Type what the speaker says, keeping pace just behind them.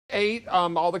ate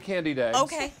all the candied eggs.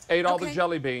 Okay. Ate all the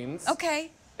jelly beans.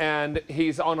 Okay. And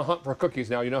he's on a hunt for cookies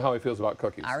now. You know how he feels about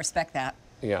cookies. I respect that.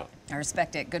 Yeah. I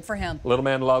respect it. Good for him. Little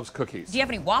man loves cookies. Do you have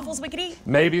any waffles we could eat?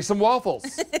 Maybe some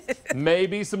waffles.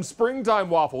 Maybe some springtime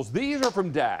waffles. These are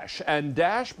from Dash, and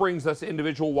Dash brings us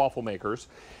individual waffle makers.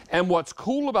 And what's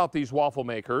cool about these waffle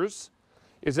makers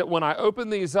is that when I open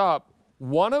these up,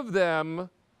 one of them,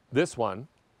 this one,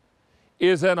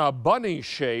 is in a bunny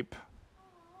shape.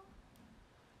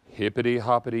 Hippity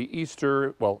hoppity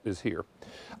Easter, well, is here.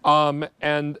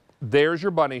 And there's your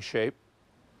bunny shape.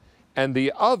 And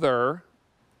the other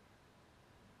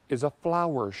is a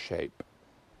flower shape.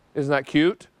 Isn't that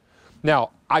cute?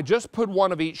 Now, I just put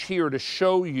one of each here to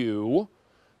show you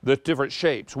the different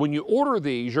shapes. When you order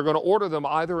these, you're going to order them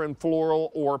either in floral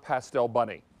or pastel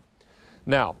bunny.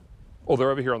 Now, oh,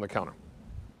 they're over here on the counter.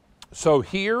 So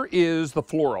here is the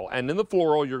floral. And in the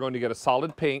floral, you're going to get a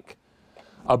solid pink,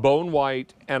 a bone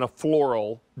white, and a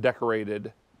floral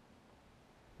decorated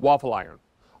waffle iron.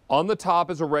 On the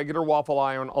top is a regular waffle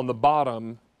iron. On the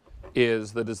bottom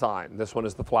is the design. This one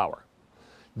is the flower.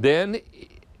 Then,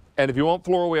 and if you want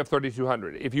floral, we have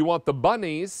 3,200. If you want the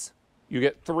bunnies, you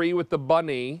get 3 with the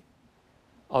bunny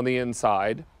on the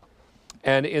inside.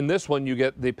 And in this one, you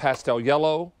get the pastel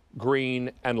yellow,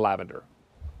 green, and lavender.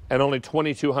 And only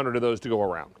 2,200 of those to go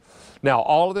around. Now,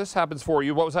 all of this happens for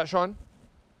you. What was that, Sean?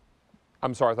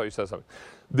 I'm sorry, I thought you said something.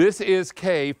 This is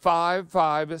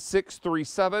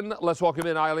K55637. Let's welcome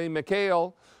in Eileen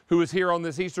McHale, who is here on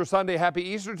this Easter Sunday. Happy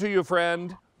Easter to you,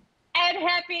 friend. And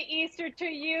happy Easter to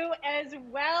you as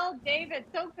well, David.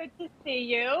 So good to see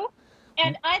you.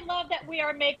 And I love that we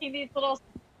are making these little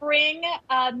spring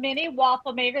mini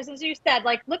waffle makers. As you said,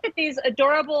 like, look at these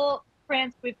adorable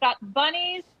prints. We've got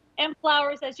bunnies and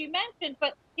flowers, as you mentioned.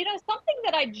 But, you know, something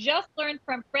that I just learned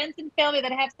from friends and family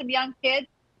that have some young kids,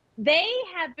 they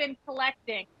have been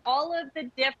collecting all of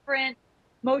the different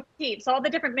motifs, all the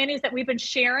different minis that we've been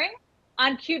sharing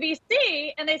on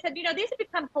QVC. And they said, you know, these have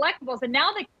become collectibles. And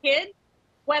now the kids,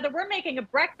 whether we're making a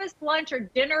breakfast, lunch, or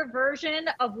dinner version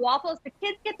of waffles, the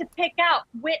kids get to pick out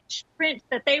which print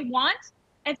that they want.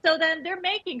 And so then they're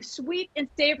making sweet and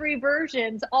savory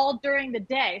versions all during the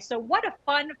day. So what a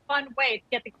fun way to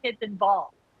get the kids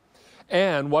involved.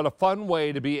 And what a fun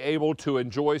way to be able to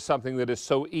enjoy something that is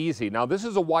so easy. Now, this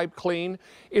is a wipe clean.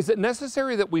 Is it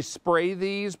necessary that we spray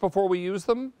these before we use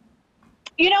them?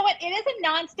 You know what? It is a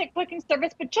nonstick cooking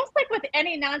surface, but just like with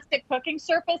any nonstick cooking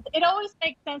surface, it always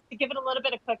makes sense to give it a little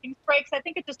bit of cooking spray, because I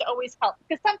think it just always helps.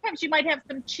 Because sometimes you might have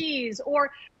some cheese,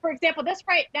 or, for example, this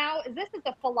right now, this is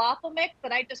a falafel mix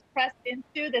that I just pressed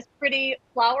into this pretty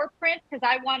flower print because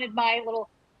I wanted my little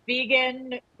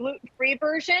vegan, gluten-free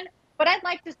version. But I'd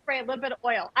like to spray a little bit of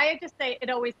oil. I just say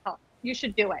it always helps. You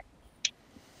should do it.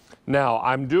 Now,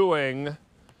 I'm doing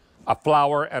a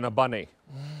flower and a bunny.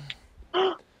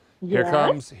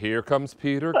 Yes. Here comes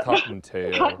Peter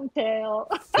Cottontail. Cottontail.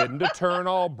 Fitting to turn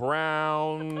all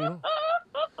brown.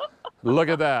 Look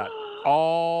at that.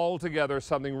 All together,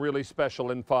 something really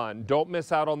special and fun. Don't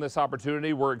miss out on this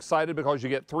opportunity. We're excited because you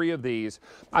get 3 of these.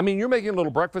 I mean, you're making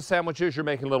little breakfast sandwiches. You're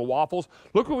making little waffles.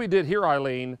 Look what we did here,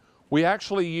 Eileen. We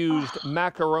actually used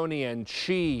macaroni and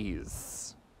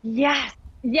cheese. Yes,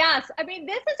 yes. I mean,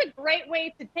 this is a great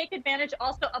way to take advantage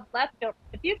also of leftovers.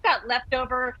 If you've got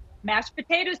leftover mashed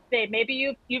potatoes today,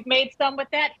 maybe you've made some with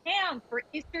that ham for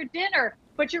Easter dinner.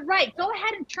 But you're right. Go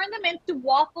ahead and turn them into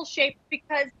waffle shapes,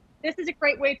 because this is a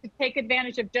great way to take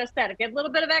advantage of just that. If you have a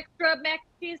little bit of extra mac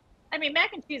and cheese, I mean,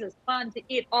 mac and cheese is fun to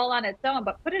eat all on its own,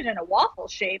 but put it in a waffle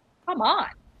shape. Come on.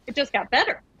 It just got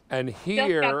better. And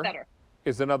here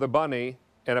is another bunny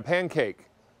and a pancake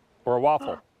or a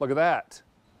waffle. Look at that.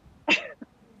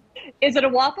 Is it a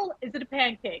waffle? Is it a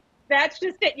pancake? That's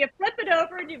just it. You flip it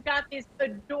over and you've got these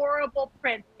adorable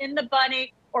prints in the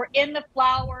bunny or in the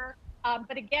flower.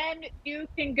 But again, you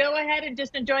can go ahead and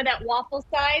just enjoy that waffle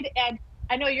side. And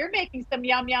I know you're making some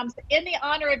yum yums in the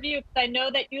honor of you, because I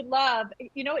know that you love,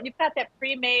 you know what, you've got that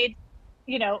pre-made,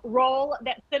 you know, roll,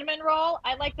 that cinnamon roll.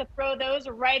 I like to throw those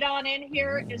right on in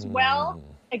here as well.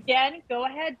 Again, go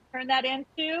ahead, turn that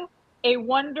into a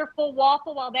wonderful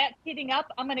waffle. While that's heating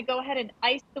up, I'm going to go ahead and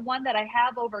ice the one that I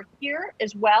have over here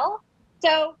as well.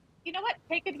 So, you know what?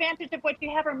 Take advantage of what you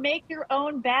have, or make your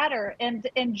own batter and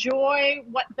enjoy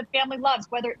what the family loves,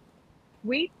 whether it's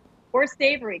sweet or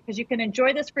savory, because you can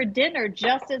enjoy this for dinner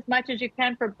just as much as you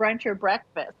can for brunch or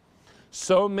breakfast.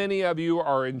 So many of you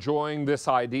are enjoying this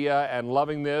idea and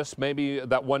loving this. Maybe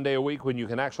that one day a week when you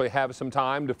can actually have some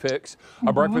time to fix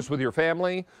a breakfast with your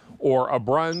family, or a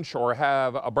brunch, or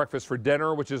have a breakfast for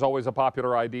dinner, which is always a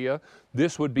popular idea.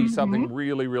 This would be something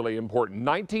really, really important.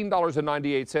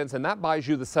 $19.98, and that buys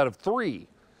you the set of 3.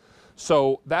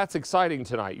 So that's exciting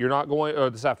tonight. You're not going,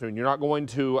 or this afternoon, you're not going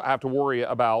to have to worry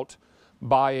about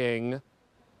buying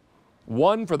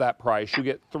one for that price. You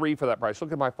get 3 for that price.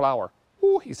 Look at my flower.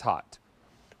 Ooh, he's hot.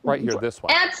 Right here, this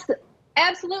one.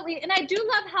 Absolutely. And I do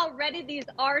love how ready these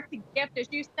are to gift. As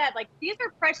you said, like, these are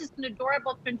precious and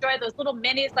adorable to enjoy, those little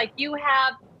minis. Like, you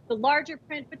have the larger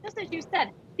print, but just as you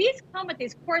said, these come with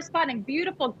these corresponding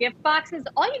beautiful gift boxes.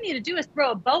 All you need to do is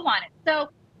throw a bow on it. So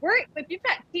if you've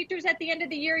got teachers at the end of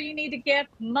the year you need to gift,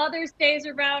 Mother's Day's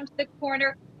around the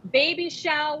corner, baby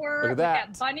shower with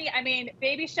that bunny. I mean,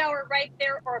 baby shower right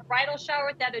there, or a bridal shower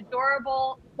with that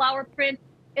adorable flower print.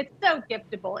 It's so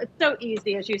giftable. It's so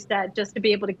easy, as you said, just to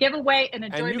be able to give away and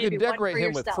enjoy. And you can decorate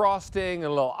him with frosting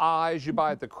and little eyes you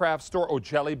buy at the craft store, or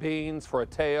jelly beans for a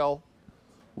tail.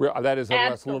 That is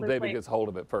unless little David gets hold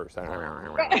of it first.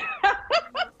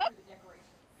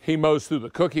 He mows through the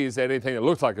cookies, anything that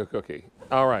looks like a cookie.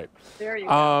 All right. There you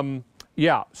go.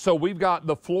 Yeah, so we've got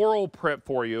the floral print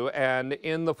for you, and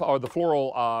in the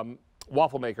floral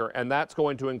waffle maker, and that's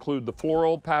going to include the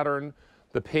floral pattern,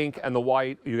 the pink, and the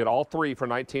white. You get all 3 for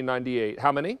 $19.98.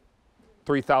 How many?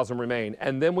 3,000 remain.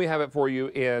 And then we have it for you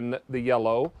in the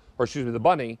yellow, or excuse me, the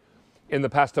bunny, in the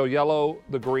pastel yellow,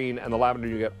 the green, and the lavender.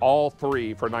 You get all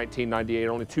 3 for $19.98.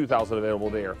 Only 2,000 available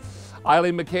there.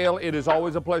 Eileen McHale, it is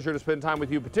always a pleasure to spend time with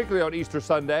you, particularly on Easter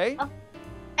Sunday. Oh,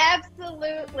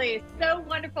 absolutely. So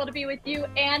wonderful to be with you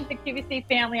and the QVC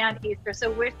family on Easter.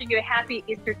 So wishing you a happy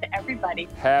Easter to everybody.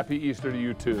 Happy Easter to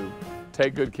you, too.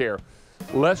 Take good care.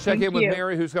 Let's check in with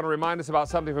Mary, who's going to remind us about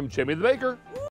something from Jimmy the Baker.